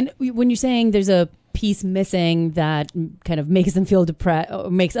 And when you're saying there's a piece missing that kind of makes them feel depressed,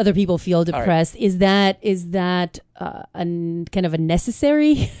 or makes other people feel depressed, is that a kind of a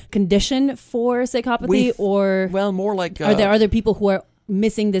necessary condition for psychopathy, or more like are there other people who are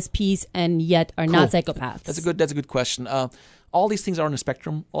missing this piece and yet are not psychopaths? That's a good question. All these things are on a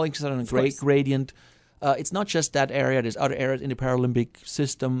spectrum. All these things are on a gradient. It's not just that area. There's other areas in the Paralympic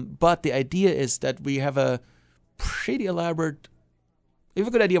system. But the idea is that we have a pretty elaborate... We have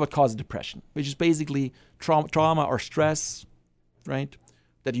a good idea what causes depression, which is basically trauma or stress, right,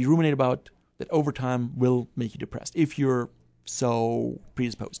 that you ruminate about, that over time will make you depressed if you're so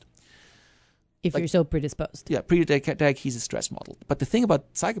predisposed. If you're so predisposed. Yeah, pre-diabetes stress model. But the thing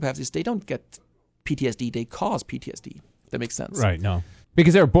about psychopaths is they don't get PTSD, they cause PTSD. That makes sense. Right, no.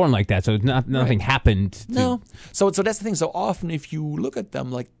 Because they were born like that, so nothing happened. No. So that's the thing. So often if you look at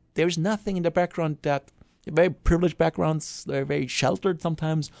them, like there's nothing in the background that very privileged backgrounds. They're very sheltered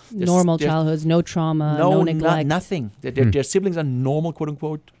sometimes. Normal childhoods, no trauma, no neglect. Nothing. Their siblings are normal, quote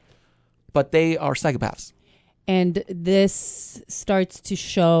unquote, but they are psychopaths. And this starts to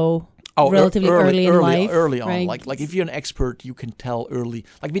show relatively early in life. Early on. Right? Like if you're an expert, you can tell early.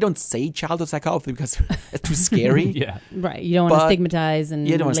 Like we don't say childhood psychopathy because it's too scary. Yeah. Right. You don't want to stigmatize and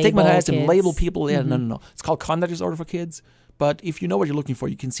you don't want to stigmatize and label people. Yeah, Mm-hmm. no. It's called conduct disorder for kids. But if you know what you're looking for,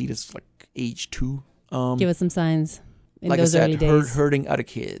 you can see this like age 2. Give us some signs in like those I said, early days. hurting other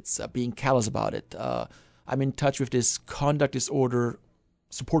kids, being callous about it. I'm in touch with this conduct disorder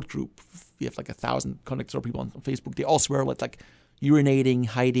support group. We have like 1,000 conduct disorder people on Facebook. They all swear like urinating,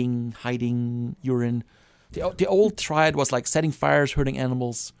 hiding urine. The old triad was like setting fires, hurting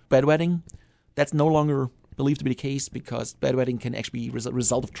animals, bedwetting. That's no longer believed to be the case because bedwetting can actually be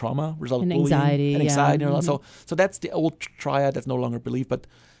result of trauma, result of bullying, anxiety, and anxiety. yeah. So that's the old triad that's no longer believed. But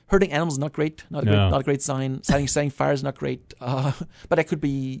hurting animals is not great, not a great sign. Setting fires is not great, but that could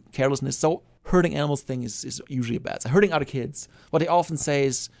be carelessness. So hurting animals thing is usually a bad sign. Hurting other kids, what they often say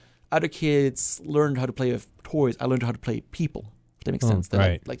is, other kids learned how to play with toys. I learned how to play people. If that makes sense. They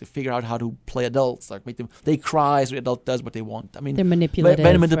right. like to figure out how to play adults. Like make them, they cry so the adult does what they want. I mean, they're manipulative.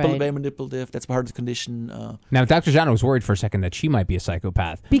 Very manipulative. That's part of the condition. Now, Dr. Jana was worried for a second that she might be a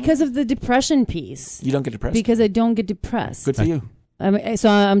psychopath because of the depression piece. You don't get depressed? Because I don't get depressed. Good for you. So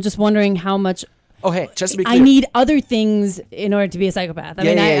I'm just wondering how much. Oh, hey, just to be clear. I need other things in order to be a psychopath. No.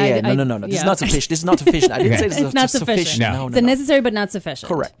 This is not sufficient. This is not sufficient. I didn't say this is not sufficient. No. It's necessary but not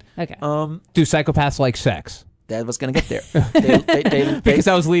sufficient. Correct. Okay. Do psychopaths like sex? That was going to get there. Because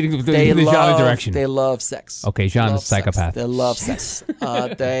I was leading the Jana direction. They love sex. Okay, Jana's psychopath. They love sex.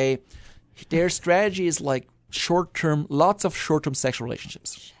 Their strategy is like lots of short-term sexual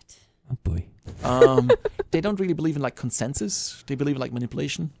relationships. Oh, boy. They don't really believe in like consensus. They believe in like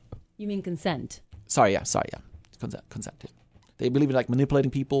manipulation. You mean consent? Sorry, yeah. Consent. They believe in like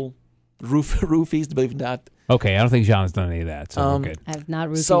manipulating people. Roofies, they believe in that. Okay, I don't think Jana's done any of that, so we're good. I have not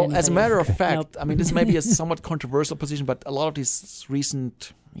roofied So anybody. as a matter of fact, Nope. I mean, this may be a somewhat controversial position, but a lot of this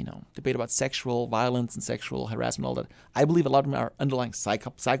recent, debate about sexual violence and sexual harassment, all that, I believe a lot of them are underlying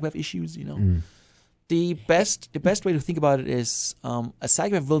psychopath issues. The best way to think about it is a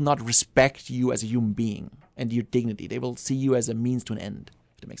psychopath will not respect you as a human being and your dignity. They will see you as a means to an end,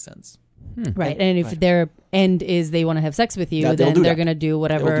 if that makes sense. Right, and if their end is they want to have sex with you, then they're going to do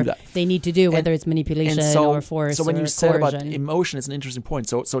whatever they need to do, whether it's manipulation or force. So when you said coercion. about emotion, it's an interesting point.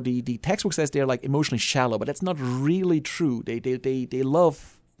 So the textbook says they're like emotionally shallow, but that's not really true. They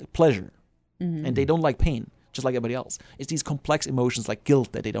love pleasure, and they don't like pain, just like everybody else. It's these complex emotions like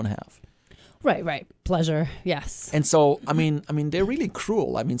guilt that they don't have. Right. Pleasure, yes. And so, I mean, they're really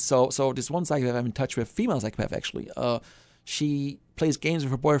cruel. I mean, so this one psychopath I'm in touch with, female psychopath actually, she plays games with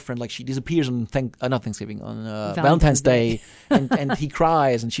her boyfriend, like she disappears on Valentine's Day, and he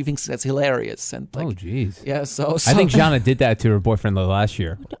cries, and she thinks that's hilarious. And like, oh, jeez. Yeah, so I think Jana did that to her boyfriend last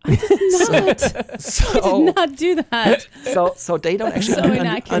year. I did not do that. So they don't actually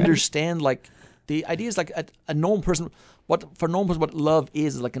understand, like, the idea is like a normal person, what love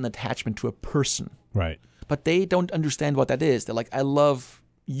is like an attachment to a person. Right. But they don't understand what that is. They're like, I love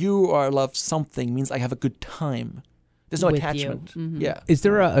you or I love something means I have a good time. There's no attachment. Mm-hmm. Yeah. Is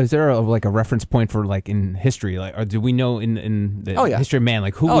there a like a reference point for like in history, like, or do we know in the history of man,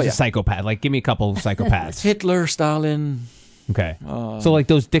 like who was a psychopath? Like, give me a couple of psychopaths. Hitler, Stalin. Okay. So like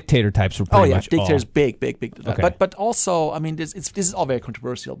those dictator types were pretty much dictators, big. Okay. But also, I mean, this is all very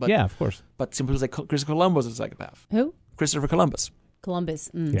controversial. But yeah, of course. But simply like Christopher Columbus is a psychopath. Who? Christopher Columbus.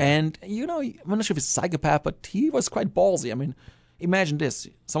 Columbus. Yeah. And I'm not sure if he's a psychopath, but he was quite ballsy. I mean, imagine this: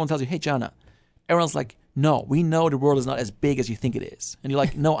 someone tells you, "Hey, Jana," everyone's like, "No, we know the world is not as big as you think it is," and you're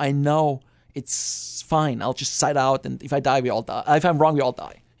like, "No, I know it's fine. I'll just side out, and if I die, we all die. If I'm wrong, we all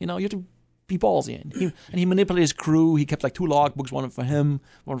die." You have to be ballsy. And he manipulated his crew. He kept like 2 logbooks, one for him,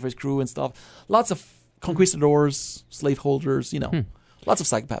 one for his crew and stuff. Lots of conquistadors, slaveholders, lots of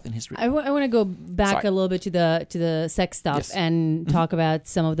psychopaths in history. I want to go back a little bit to the sex stuff and talk about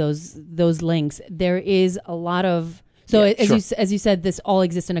some of those links. There is a lot of as you said, this all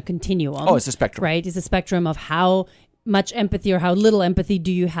exists in a continuum. Oh, it's a spectrum, right? It's a spectrum of how much empathy or how little empathy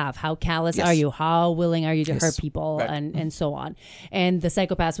do you have? How callous are you? How willing are you to hurt people and so on? And the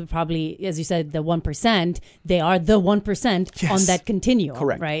psychopaths would probably, as you said, the 1%, they are the 1% on that continuum,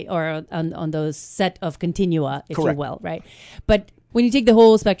 right? Or on those set of continua, if you will, right? But when you take the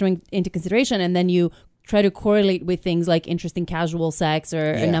whole spectrum into consideration and then you try to correlate with things like interesting casual sex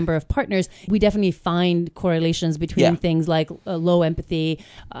or a number of partners, we definitely find correlations between things like low empathy,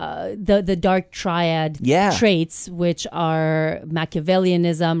 the dark triad traits, which are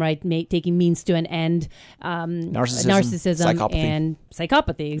Machiavellianism, right? Taking means to an end, narcissism and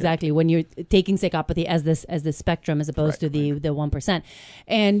psychopathy. Exactly. When you're taking psychopathy as this spectrum as opposed to the 1%.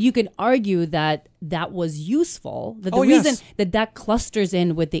 And you can argue that was useful, that the reason that clusters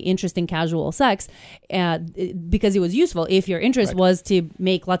in with the interesting casual sex, because it was useful. If your interest was to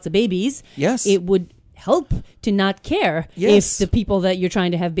make lots of babies, it would help to not care if the people that you're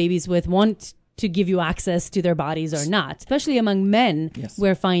trying to have babies with want to give you access to their bodies or not. Especially among men,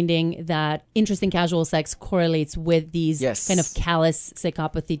 we're finding that interesting casual sex correlates with these kind of callous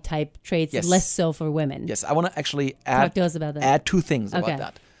psychopathy type traits, less so for women. Yes, I want to actually talk to us about that. Add two things about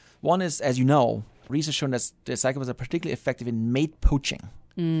that. One is, as you know, research has shown that the psychopaths are particularly effective in mate poaching,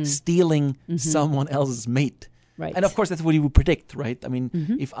 stealing someone else's mate. Right. And of course, that's what you would predict, right? I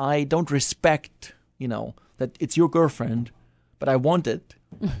mean, if I don't respect, that it's your girlfriend, but I want it,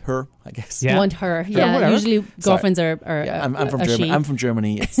 her, I guess. Yeah. Want her. Yeah. Usually girlfriends are I'm from Germany. I'm from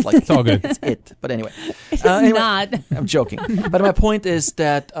Germany. It's like it's all good. It's it. But anyway. It's not. I'm joking. But my point is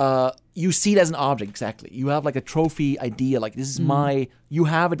that you see it as an object, exactly. You have like a trophy idea, like this is you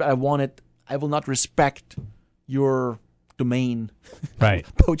have it, but I want it. I will not respect your domain. Right.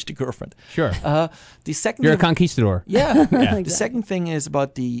 Poached a girlfriend. Sure. The second You're a conquistador. Yeah. Exactly. The second thing is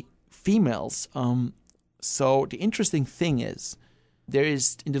about the females. So the interesting thing is, there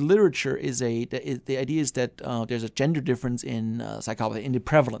is in the literature the idea is that there's a gender difference in psychopathy, in the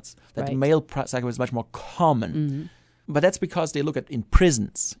prevalence, that the male psychopath is much more common. But that's because they look at in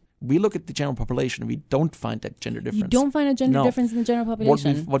prisons. We look at the general population, we don't find that gender difference. You don't find a gender difference in the general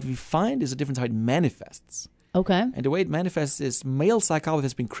population? What we find is a difference how it manifests. Okay. And the way it manifests is male psychopathy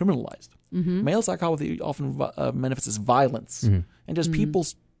has been criminalized. Male psychopathy often manifests as violence. And there's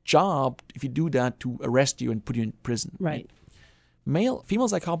people's job, if you do that, to arrest you and put you in prison. Right. Female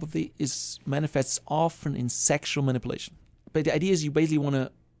psychopathy manifests often in sexual manipulation. But the idea is you basically want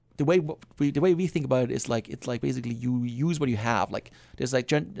to, the way we think about it is like, it's like basically you use what you have. Like there's like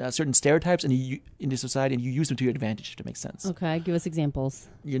certain stereotypes in the society, and you use them to your advantage, if that makes sense. Okay, give us examples.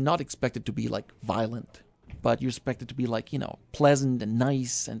 You're not expected to be like violent, but you're expected to be like, pleasant and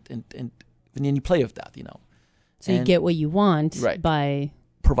nice, and then you play with that, So you get what you want by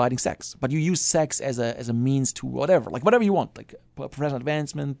providing sex, but you use sex as a means to whatever you want, like professional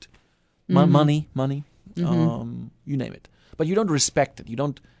advancement, money, you name it. But you don't respect it. You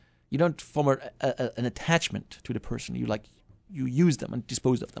don't form an attachment to the person. You use them and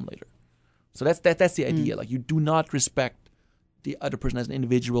dispose of them later. So that's the idea. Like you do not respect the other person as an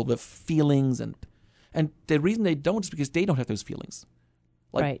individual with feelings, and the reason they don't is because they don't have those feelings.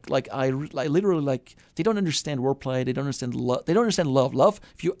 I literally they don't understand wordplay. They don't understand love. They don't understand love. Love.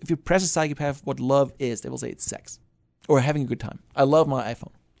 If you press a psychopath what love is, they will say it's sex or having a good time. I love my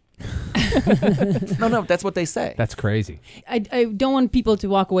iPhone. No, that's what they say. That's crazy. I don't want people to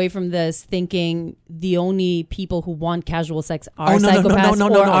walk away from this thinking the only people who want casual sex are psychopaths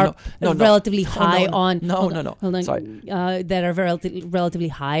or are relatively high on. Sorry. That are relatively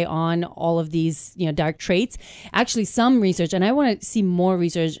high on all of these dark traits. Actually, some research, and I want to see more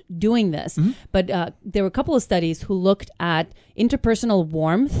research doing this, but there were a couple of studies who looked at interpersonal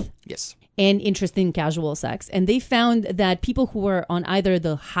warmth. Yes. And interest in casual sex. And they found that people who were on either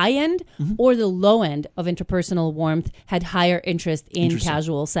the high end or the low end of interpersonal warmth had higher interest in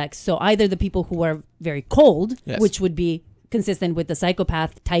casual sex. So either the people who were very cold, which would be consistent with the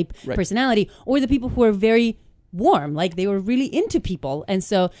psychopath type personality, or the people who are very warm, like they were really into people. And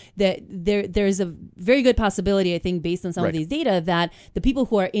so there's a very good possibility, I think, based on some of these data, that the people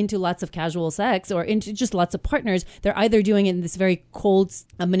who are into lots of casual sex or into just lots of partners, they're either doing it in this very cold,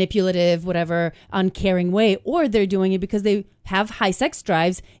 manipulative, whatever, uncaring way, or they're doing it because they have high sex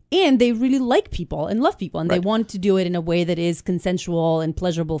drives and they really like people and love people, and they want to do it in a way that is consensual and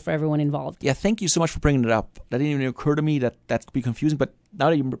pleasurable for everyone involved. Yeah, thank you so much for bringing it up. That didn't even occur to me that could be confusing, but now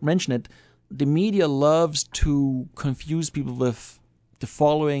that you mention it, the media loves to confuse people with the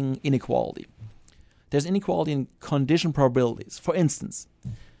following inequality. There's inequality in condition probabilities. For instance,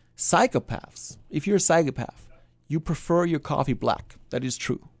 psychopaths, if you're a psychopath, you prefer your coffee black. That is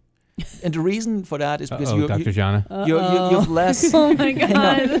true. And the reason for that is because you have less. Oh my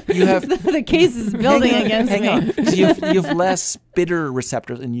God! You have the case is building against me. On. So you have less bitter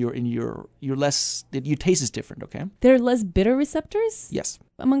receptors in your less. Your taste is different. Okay. There are less bitter receptors. Yes.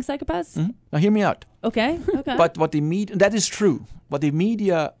 Among psychopaths. Mm-hmm. Now hear me out. Okay. But what the media, that is true. What the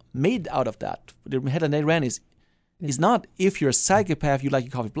media made out of that, the headline they ran is, is not if you're a psychopath, you like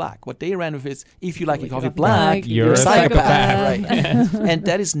your coffee black. What they ran with is if you like your coffee black, you're a psychopath. Right. And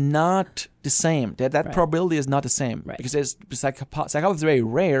that is not the same. That probability is not the same. Right. Because psychopaths is very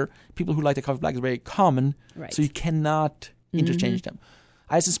rare. People who like the coffee black is very common. Right. So you cannot interchange them.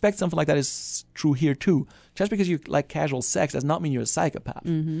 I suspect something like that is true here too. Just because you like casual sex does not mean you're a psychopath.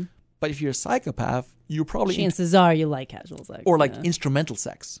 Mm-hmm. But if you're a psychopath, you're probably... Chances are you like casual sex. Or like instrumental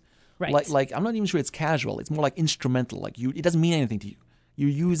sex. Right. Like I'm not even sure it's casual. It's more like instrumental. Like it doesn't mean anything to you. You're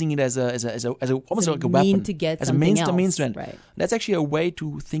using it as almost like a weapon. To get as something a means to end. Right. That's actually a way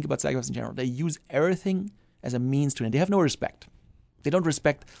to think about psychopaths in general. They use everything as a means to end. They have no respect. They don't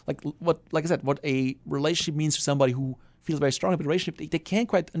respect like I said, what a relationship means to somebody who feels very strongly about a relationship. They can't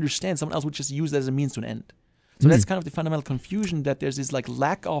quite understand someone else would just use that as a means to an end. So that's kind of the fundamental confusion, that there's this like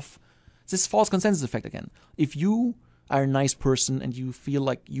lack of this false consensus effect again. If you are a nice person and you feel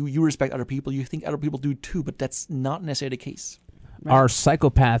like you respect other people, you think other people do too, but that's not necessarily the case. Right. Are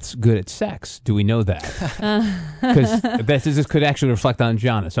psychopaths good at sex? Do we know that? Because this could actually reflect on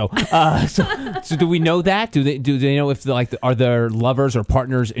Jana. So do we know that? Do they know if are their lovers or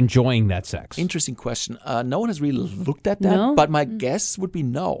partners enjoying that sex? Interesting question. No one has really looked at that, but my guess would be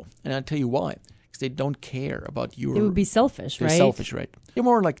no, and I'll tell you why. Because they don't care about your... They would be selfish, right? They're selfish, right? They're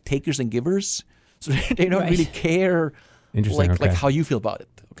more like takers than givers, so they don't really care like how you feel about it.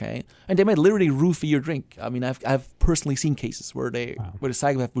 Okay, and they might literally roofie your drink. I mean, I've personally seen cases where the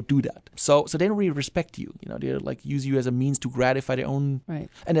psychopath would do that. So they don't really respect you. You know, they like use you as a means to gratify their own. Right.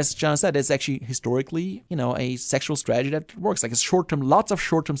 And as John said, it's actually historically, a sexual strategy that works. Like lots of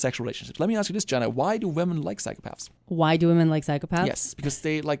short-term sexual relationships. Let me ask you this, Jana: why do women like psychopaths? Why do women like psychopaths? Yes,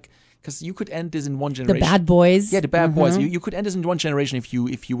 because you could end this in one generation. The bad boys. Yeah, the bad boys. You could end this in one generation if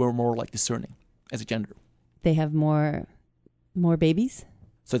you were more like discerning as a gender. They have more babies.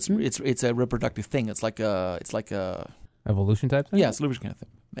 So it's a reproductive thing. It's like a evolution type thing? Yeah, it's evolution kind of thing,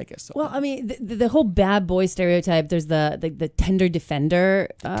 I guess. So. Well, I mean, the whole bad boy stereotype. There's the tender defender.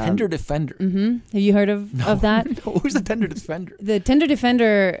 Tender defender. Mm-hmm. Have you heard of that? No, who's the tender defender? The tender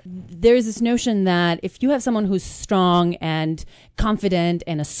defender. There's this notion that if you have someone who's strong and confident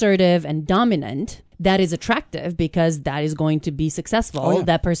and assertive and dominant, that is attractive because that is going to be successful. Oh, yeah.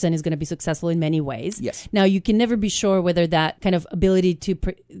 That person is going to be successful in many ways. Yes. Now, you can never be sure whether that kind of ability to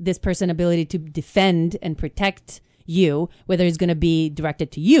defend and protect you, whether it's going to be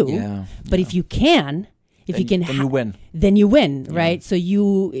directed to you. Yeah. But if you can, then you win. Then you win, right? So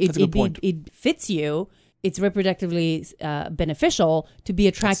point. It fits you. It's reproductively beneficial to be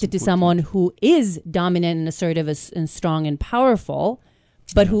attracted to someone who is dominant and assertive and strong and powerful,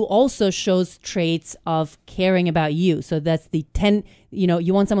 but who also shows traits of caring about you. So that's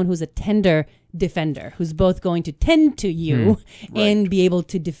you want someone who's a tender defender, who's both going to tend to you and be able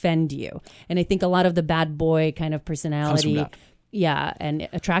to defend you. And I think a lot of the bad boy kind of personality, and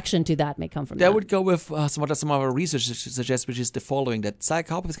attraction to that may come from that. That would go with some of our research suggests, which is the following, that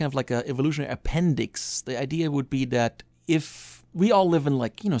psychopathy is kind of like an evolutionary appendix. The idea would be that if we all live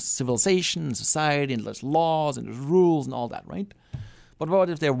in civilization and society, and there's laws and there's rules and all that, right? But what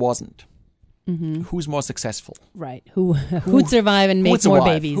if there wasn't? Mm-hmm. Who's more successful? Right. Who would survive and make more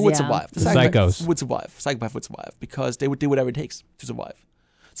babies? Who would survive? The psychos would survive. Psychopath would survive because they would do whatever it takes to survive.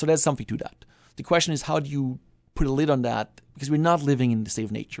 So there's something to that. The question is, how do you put a lid on that? Because we're not living in the state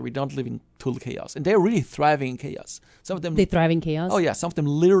of nature. We're not living in total chaos. And they're really thriving in chaos. Some of them... They thrive in chaos? Oh, yeah. Some of them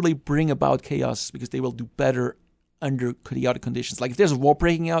literally bring about chaos because they will do better under chaotic conditions. Like if there's a war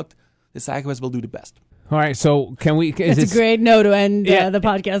breaking out, the psychopaths will do the best. All right, so can we... It's a great note to end the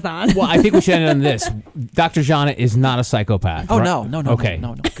podcast on. Well, I think we should end on this. Dr. Jana is not a psychopath. Oh, right? No. Okay,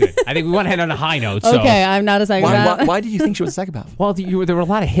 no. Good. I think we want to end on a high note. So. Okay, I'm not a psychopath. Why did you think she was a psychopath? Well, there were a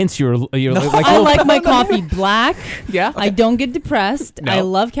lot of hints you were like... I like my coffee black. Yeah? I don't get depressed. No. I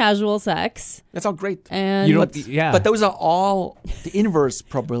love casual sex. That's all great. And but those are all the inverse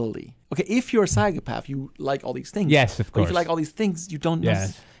probability. Okay, if you're a psychopath, you like all these things. Yes, of course. But if you like all these things, you don't...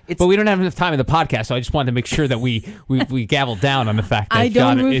 Yes. But we don't have enough time in the podcast, so I just wanted to make sure that we gabbled down on the fact that I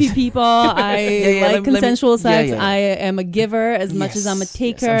don't roofie people. I like consensual sex. Yeah. I am a giver as much as I'm a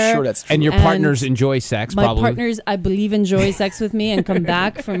taker. Yes, I'm sure that's true. And your partners enjoy sex, probably. My partners, I believe, enjoy sex with me and come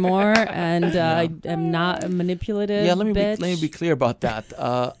back for more. And I am not a manipulative bitch. Let me be clear about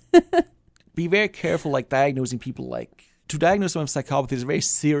that. Be very careful, diagnosing people. To diagnose someone with psychopathy is a very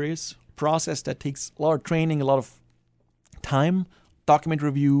serious process that takes a lot of training, a lot of time. Document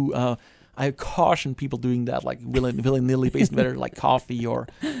review. I caution people doing that, willy-nilly, based on whether coffee or...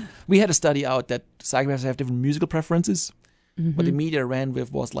 We had a study out that psychopaths have different musical preferences. Mm-hmm. What the media ran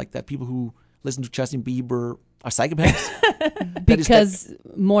with was that people who listen to Justin Bieber are psychopaths. Because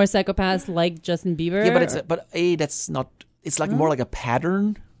more psychopaths like Justin Bieber? Yeah, that's not, it's like more like a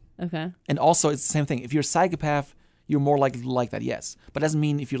pattern. Okay. And also it's the same thing. If you're a psychopath, you're more likely to like that, yes. But it doesn't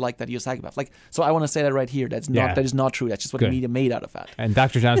mean if you like that, you're a psychopath. Like, so I want to say that right here. That is not true. That's just what the media made out of that. And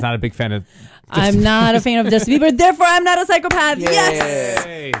Dr. John's not a big fan of I'm not a fan of Justin Bieber, therefore I'm not a psychopath. Yay.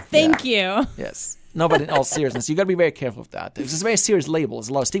 Yes! Thank you. Yes. No, but in all seriousness, you got to be very careful with that. It's a very serious label. There's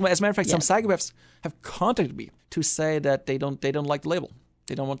a lot of stigma. As a matter of fact, some psychopaths have contacted me to say that they don't like the label.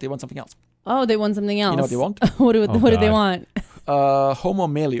 They want something else. Oh, they want something else. You know what they want? What do they want?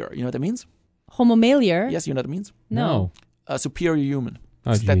 Homomaliar. You know what that means? Homomaliar? Yes, you know what that means? No. Superior human.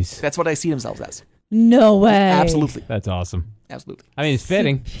 Oh, jeez. That's what I see themselves as. No way. Absolutely. That's awesome. Absolutely. I mean, it's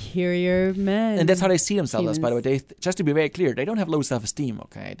fitting. Superior men. And that's how they see themselves as, by the way. Just to be very clear, they don't have low self-esteem,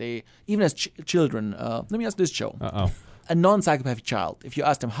 okay? They, even as children, let me ask this, Joe. Uh-oh. A non-psychopathic child, if you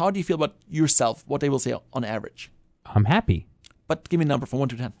ask them, how do you feel about yourself, what they will say on average? I'm happy. But give me a number from 1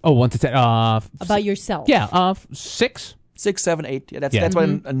 to 10. Oh, 1 to 10. About yourself? Yeah, 6. 6, 7, 8. Yeah, that's what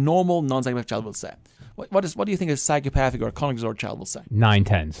a normal non-psychopathic child will say. What do you think a psychopathic or a chronic disorder child will say? 9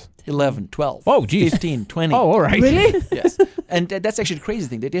 10s. 11, 12. Oh, geez. 15, 20. Oh, all right. Really? Yes. And that's actually the crazy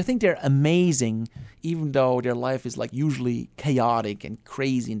thing. They think they're amazing, even though their life is like usually chaotic and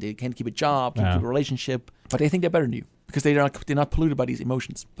crazy, and they can't keep a job, can't keep a relationship. But they think they're better than you because they're not polluted by these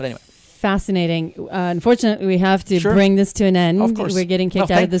emotions. But anyway. Fascinating. Unfortunately, we have to bring this to an end. Of course. We're getting kicked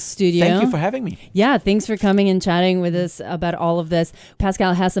out of the studio. Thank you for having me. Yeah, thanks for coming and chatting with us about all of this.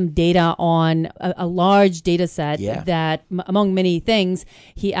 Pascal has some data on a large data set that, among many things,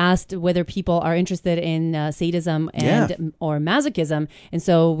 he asked whether people are interested in sadism and or masochism. And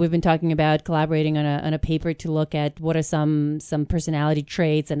so we've been talking about collaborating on a paper to look at what are some personality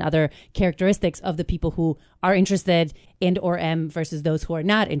traits and other characteristics of the people who are interested and or M versus those who are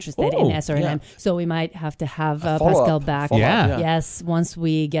not interested in S or M. So we might have to have Pascal back. Yes, once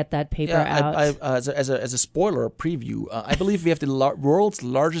we get that paper out. As a spoiler preview, I believe we have the world's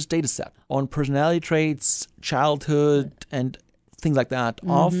largest data set on personality traits, childhood, and things like that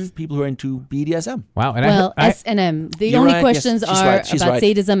of people who are into BDSM. Wow. And S and M. The only questions are about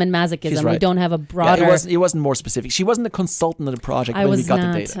sadism and masochism. We don't have a broader... it wasn't more specific. She wasn't a consultant of the project when we got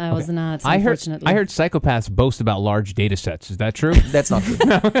the data. I was not, unfortunately. I heard psychopaths boast about large data sets. Is that true? That's not true.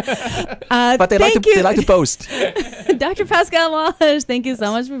 But they like to boast. Dr. Pascal Walsh, thank you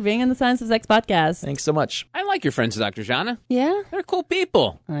so much for being on the Science of Sex podcast. Thanks so much. I like your friends, Dr. Jana. Yeah? They're cool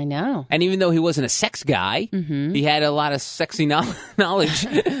people. I know. And even though he wasn't a sex guy, he had a lot of sexy knowledge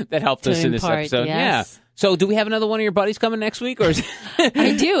that helped us in this episode. Yes. Yeah. So do we have another one of your buddies coming next week? Or is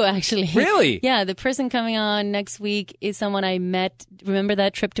I do, actually. Really? Yeah, the person coming on next week is someone I met. Remember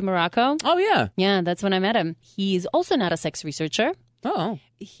that trip to Morocco? Oh, yeah. Yeah, that's when I met him. He's also not a sex researcher. Oh.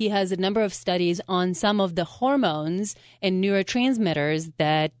 He has a number of studies on some of the hormones and neurotransmitters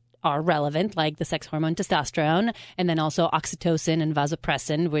that are relevant, like the sex hormone testosterone, and then also oxytocin and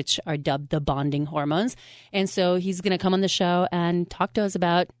vasopressin, which are dubbed the bonding hormones. And so he's going to come on the show and talk to us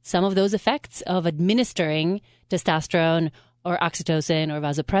about some of those effects of administering testosterone or oxytocin or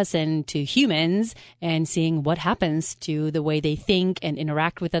vasopressin to humans and seeing what happens to the way they think and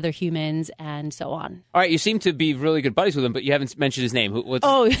interact with other humans and so on. All right, you seem to be really good buddies with him, but you haven't mentioned his name.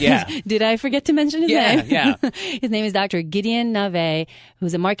 Yeah. Did I forget to mention his name? Yeah. His name is Dr. Gideon Nave,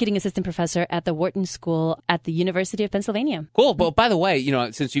 who's a marketing assistant professor at the Wharton School at the University of Pennsylvania. Cool. But by the way,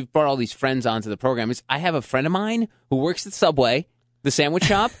 since you've brought all these friends onto the program, I have a friend of mine who works at Subway, the sandwich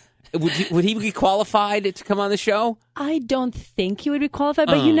shop. Would he be qualified to come on the show? I don't think he would be qualified,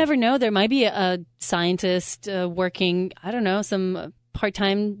 but you never know. There might be a scientist working, I don't know, some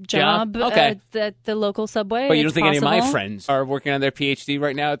part-time job at the local Subway. But you don't think any of my friends are working on their PhD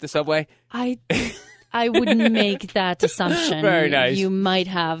right now at the Subway? I wouldn't make that assumption. Very nice. You might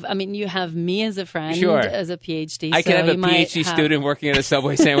have, you have me as a friend, as a PhD. I can have a PhD student working at a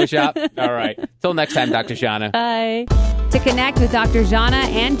Subway sandwich shop. All right. Till next time, Dr. Jana. Bye. To connect with Dr. Jana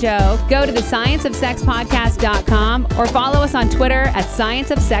and Joe, go to thescienceofsexpodcast.com or follow us on Twitter at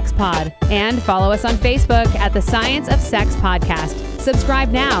Science of Sex Pod. And follow us on Facebook at the Science of Sex Podcast.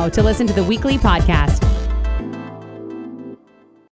 Subscribe now to listen to the weekly podcast.